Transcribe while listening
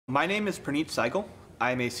My name is Praneet Saigal.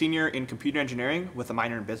 I'm a senior in computer engineering with a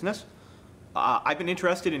minor in business. I've been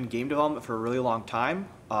interested in game development for a really long time.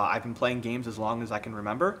 I've been playing games as long as I can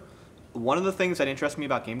remember. One of the things that interests me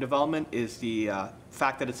about game development is the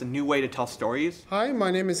fact that it's a new way to tell stories. Hi,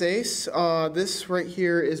 my name is Ace. This right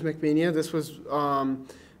here is MechMania. This was,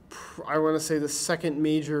 I want to say, the second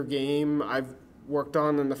major game I've worked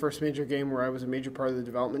on, and the first major game where I was a major part of the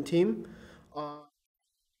development team.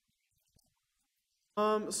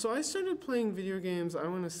 So I started playing video games, I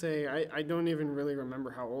want to say, I don't even really remember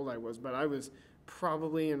how old I was, but I was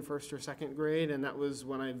probably in first or second grade, and that was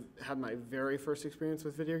when I had my very first experience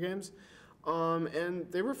with video games. And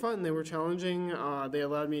they were fun, they were challenging, they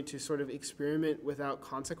allowed me to sort of experiment without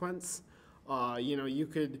consequence. You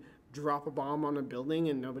could drop a bomb on a building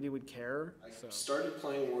and nobody would care. I started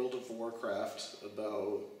playing World of Warcraft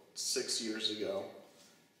about 6 years ago.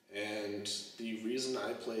 And the reason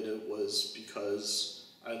I played it was because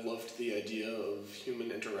I loved the idea of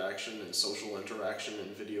human interaction and social interaction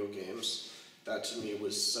in video games. That to me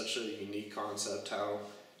was such a unique concept, how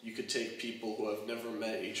you could take people who have never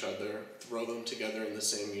met each other, throw them together in the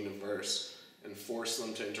same universe, and force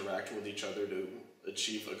them to interact with each other to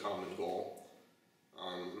achieve a common goal.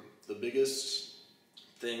 The biggest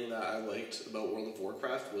thing that I liked about World of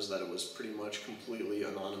Warcraft was that it was pretty much completely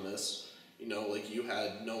anonymous.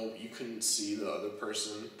 You couldn't see the other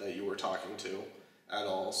person that you were talking to at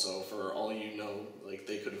all. So for all you know,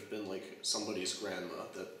 they could have been somebody's grandma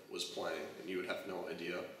that was playing, and you would have no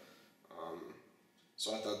idea.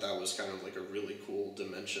 So I thought that was kind of a really cool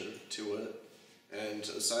dimension to it. And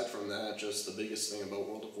aside from that, just the biggest thing about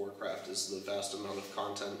World of Warcraft is the vast amount of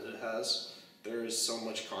content it has. There is so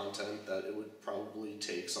much content that it would probably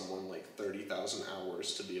take someone 30,000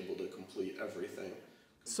 hours to be able to complete everything.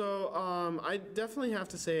 So I definitely have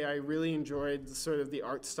to say I really enjoyed the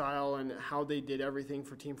art style and how they did everything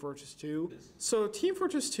for Team Fortress 2. So Team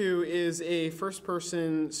Fortress 2 is a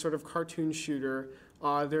first-person sort of cartoon shooter.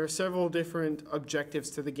 There are several different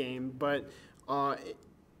objectives to the game, but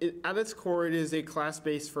at its core it is a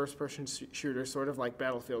class-based first-person shooter, sort of like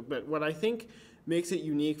Battlefield. But what I think makes it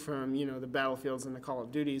unique from the Battlefields and the Call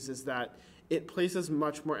of Duties is that it places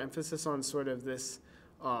much more emphasis on sort of this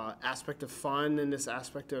aspect of fun and this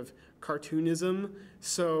aspect of cartoonism.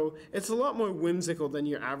 So it's a lot more whimsical than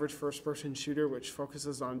your average first-person shooter, which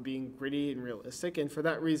focuses on being gritty and realistic. And for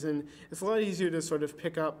that reason, it's a lot easier to sort of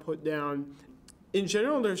pick up, put down. In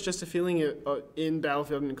general, there's just a feeling in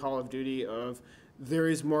Battlefield and Call of Duty of there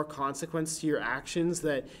is more consequence to your actions,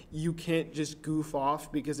 that you can't just goof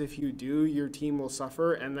off, because if you do, your team will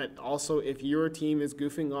suffer, and that also if your team is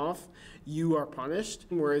goofing off, you are punished.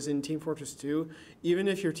 Whereas in Team Fortress 2, even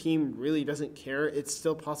if your team really doesn't care, it's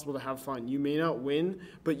still possible to have fun. You may not win,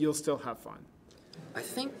 but you'll still have fun. I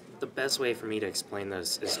think the best way for me to explain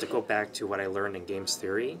this is to go back to what I learned in games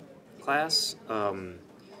theory class. I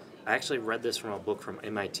actually read this from a book from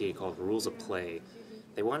MIT called Rules of Play.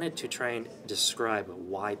 They wanted to try and describe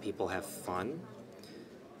why people have fun,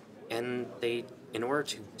 and in order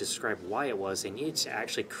to describe why it was, they needed to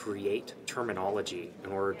actually create terminology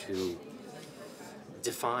in order to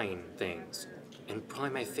define things. And probably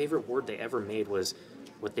my favorite word they ever made was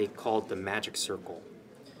what they called the magic circle,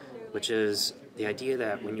 which is the idea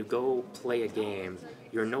that when you go play a game,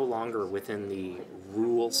 you're no longer within the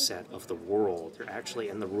rule set of the world, you're actually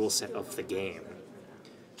in the rule set of the game.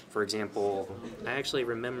 For example, I actually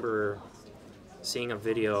remember seeing a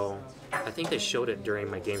video, I think they showed it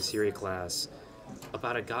during my game theory class,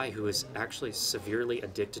 about a guy who was actually severely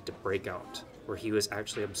addicted to Breakout, where he was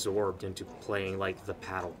actually absorbed into playing the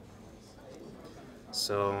paddle.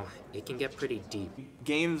 So it can get pretty deep.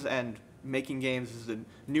 Games and making games is a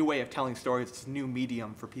new way of telling stories. It's a new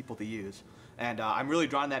medium for people to use. And I'm really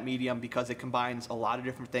drawn to that medium because it combines a lot of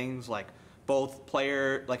different things, both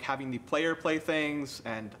having the player play things,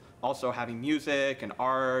 and also having music and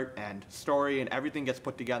art and story, and everything gets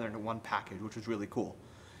put together into one package, which is really cool.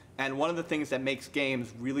 And one of the things that makes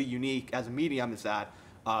games really unique as a medium is that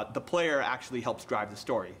the player actually helps drive the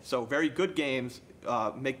story. So very good games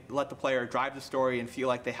let the player drive the story and feel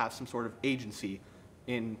like they have some sort of agency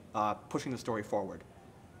in pushing the story forward.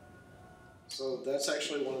 So that's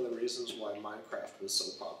actually one of the reasons why Minecraft was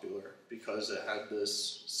so popular, because it had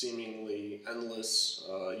this seemingly endless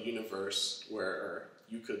universe where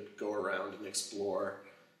you could go around and explore,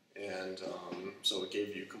 and so it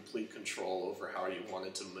gave you complete control over how you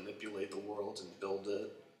wanted to manipulate the world and build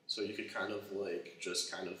it. So you could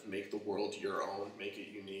just make the world your own, make it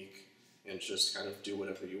unique, and just kind of do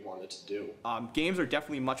whatever you wanted to do. Games are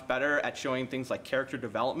definitely much better at showing things like character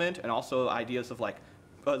development, and also ideas of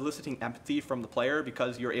eliciting empathy from the player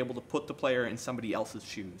because you're able to put the player in somebody else's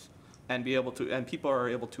shoes and people are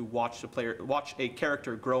able to watch a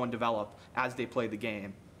character grow and develop as they play the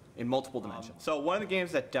game in multiple dimensions. So one of the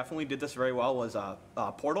games that definitely did this very well was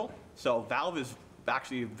Portal. So Valve is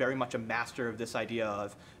actually very much a master of this idea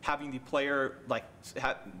of having the player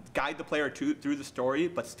guide the player through the story,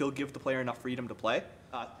 but still give the player enough freedom to play.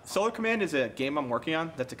 Solar Command is a game I'm working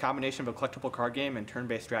on that's a combination of a collectible card game and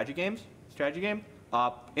turn-based strategy game.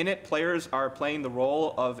 In it, players are playing the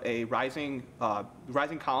role of a rising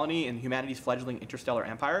colony in humanity's fledgling interstellar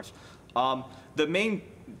empires. The main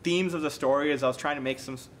themes of the story is I was trying to make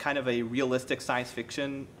some kind of a realistic science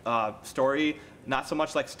fiction story, not so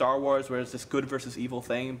much like Star Wars where it's this good versus evil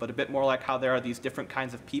thing, but a bit more like how there are these different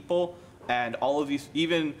kinds of people, and all of these,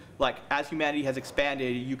 even like as humanity has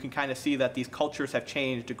expanded, you can kind of see that these cultures have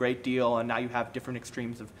changed a great deal, and now you have different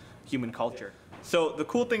extremes of human culture. So the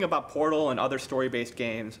cool thing about Portal and other story-based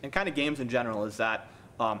games, and kind of games in general, is that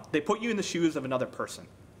they put you in the shoes of another person.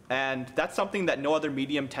 And that's something that no other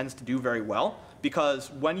medium tends to do very well,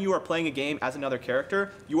 because when you are playing a game as another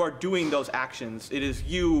character, you are doing those actions. It is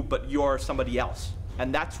you, but you're somebody else.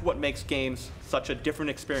 And that's what makes games such a different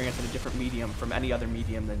experience and a different medium from any other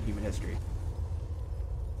medium than human history.